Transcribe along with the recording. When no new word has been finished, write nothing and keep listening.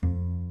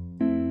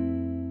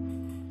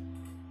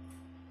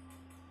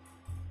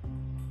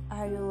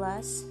Are you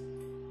lost?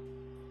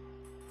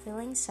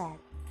 Feeling sad?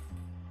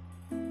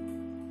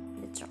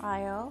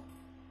 Betrayal?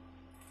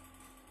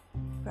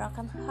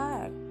 Broken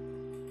heart?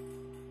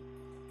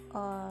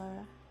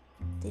 Or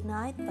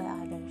denied by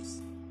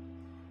others?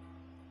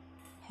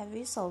 Have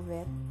you solved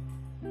it?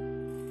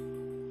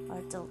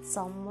 Or told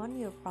someone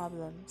your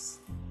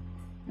problems?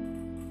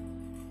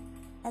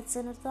 At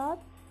Zenithought,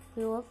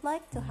 we would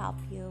like to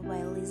help you by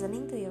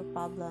listening to your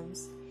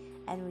problems,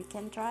 and we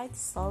can try to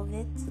solve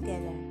it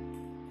together.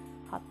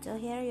 Hope to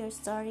hear your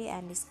story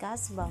and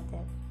discuss about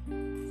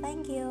it.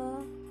 Thank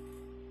you.